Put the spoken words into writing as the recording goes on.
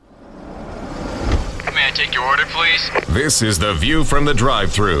I take your order, please? This is The View from the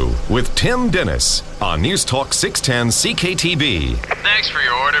Drive-Thru with TimDenis on News Talk 610 CKTB. Thanks for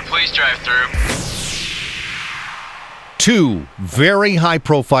your order, please drive through. Two very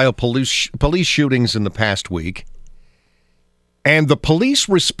high-profile police shootings in the past week. And the police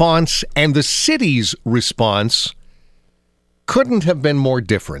response and the city's response couldn't have been more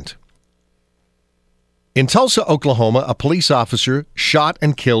different. In Tulsa, Oklahoma, a police officer shot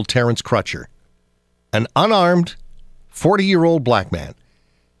and killed Terrence Crutcher, an unarmed 40-year-old black man.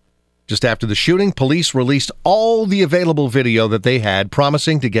 Just after the shooting, police released all the available video that they had,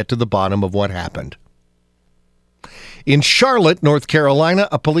 promising to get to the bottom of what happened. In Charlotte, North Carolina,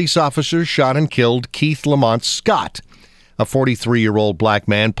 a police officer shot and killed Keith Lamont Scott, a 43-year-old black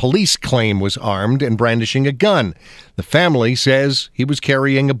man police claim was armed and brandishing a gun. The family says he was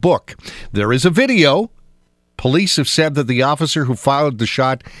carrying a book. There is a video. Police have said that the officer who fired the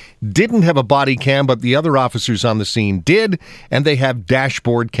shot didn't have a body cam, but the other officers on the scene did, and they have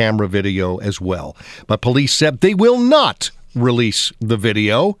dashboard camera video as well. But police said they will not release the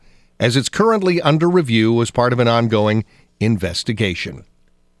video, as it's currently under review as part of an ongoing investigation.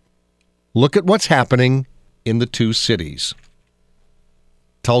 Look at what's happening in the two cities.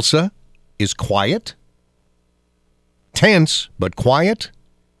 Tulsa is quiet, tense but quiet.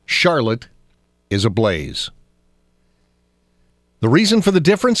 Charlotte is ablaze. The reason for the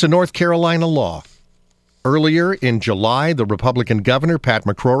difference in North Carolina law. Earlier in July, the Republican governor, Pat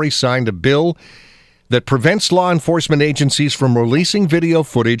McCrory, signed a bill that prevents law enforcement agencies from releasing video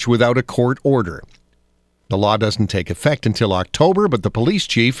footage without a court order. The law doesn't take effect until October, but the police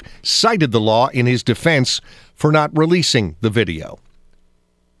chief cited the law in his defense for not releasing the video.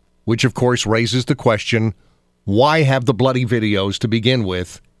 Which, of course, raises the question, why have the bloody videos to begin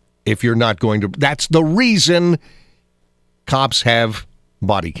with if you're not going to... That's the reason cops have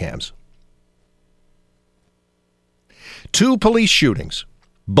body cams. Two police shootings,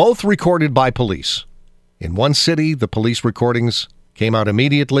 both recorded by police. In one city, the police recordings came out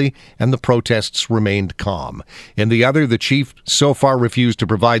immediately, and the protests remained calm. In the other, the chief so far refused to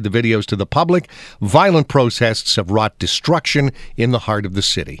provide the videos to the public. Violent protests have wrought destruction in the heart of the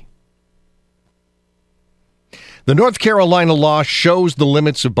city. The North Carolina law shows the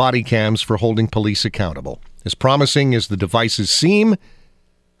limits of body cams for holding police accountable. As promising as the devices seem,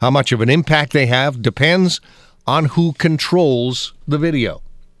 how much of an impact they have depends on who controls the video.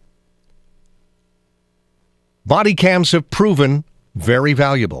 Body cams have proven very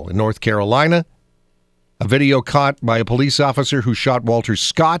valuable. In North Carolina, a video caught by a police officer who shot Walter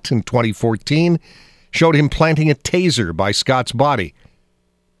Scott in 2014 showed him planting a taser by Scott's body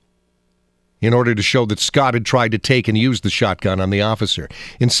in order to show that Scott had tried to take and use the shotgun on the officer.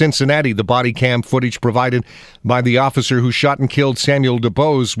 In Cincinnati, the body cam footage provided by the officer who shot and killed Samuel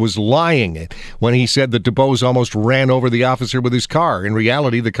DuBose was lying when he said that DuBose almost ran over the officer with his car. In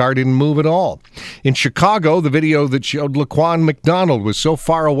reality, the car didn't move at all. In Chicago, the video that showed Laquan McDonald was so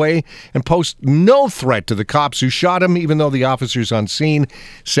far away and posed no threat to the cops who shot him, even though the officers on scene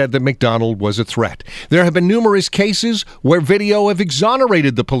said that McDonald was a threat. There have been numerous cases where video have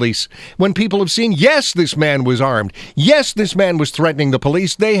exonerated the police when people have seen, yes, this man was armed. Yes, this man was threatening the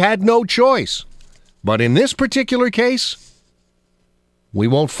police. They had no choice. But in this particular case, we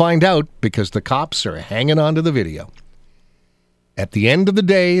won't find out because the cops are hanging on to the video. At the end of the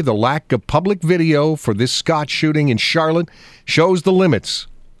day, the lack of public video for this Scott shooting in Charlotte shows the limits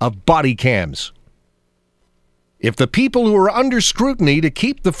of body cams. If the people who are under scrutiny to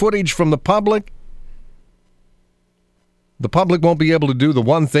keep the footage from the public won't be able to do the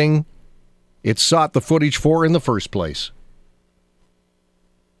one thing it sought the footage for in the first place.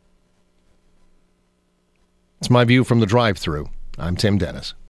 It's my view from the drive-thru. I'm TimDenis.